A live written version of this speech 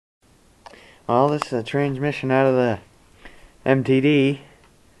Well, this is a transmission out of the MTD,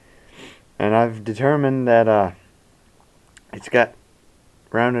 and I've determined that it's got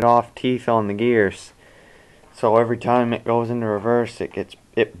rounded off teeth on the gears. So every time it goes into reverse,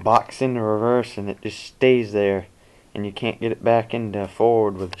 it bucks into reverse and it just stays there, and you can't get it back into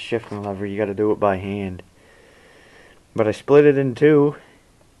forward with the shifting lever. You got to do it by hand. But I split it in two,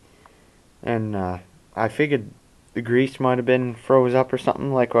 and I figured the grease might have been froze up or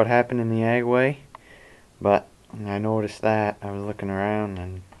something like what happened in the Agway. But I noticed that. I was looking around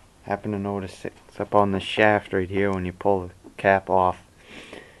and happened to notice it's up on the shaft right here when you pull the cap off.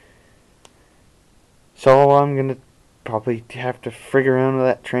 So I'm gonna probably have to frig around with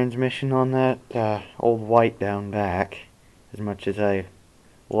that transmission on that old White down back, as much as I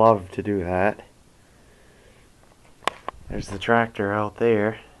love to do that. There's the tractor out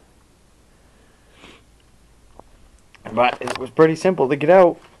there. But it was pretty simple to get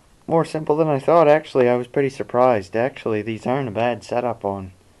out. More simple than I thought, actually. I was pretty surprised. Actually, these aren't a bad setup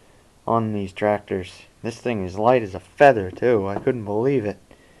on these tractors. This thing is light as a feather, too. I couldn't believe it.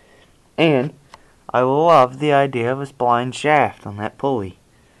 And I love the idea of a spline shaft on that pulley.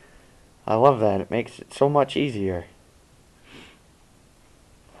 I love that. It makes it so much easier.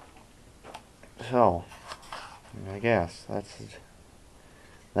 So, I guess that's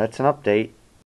an update.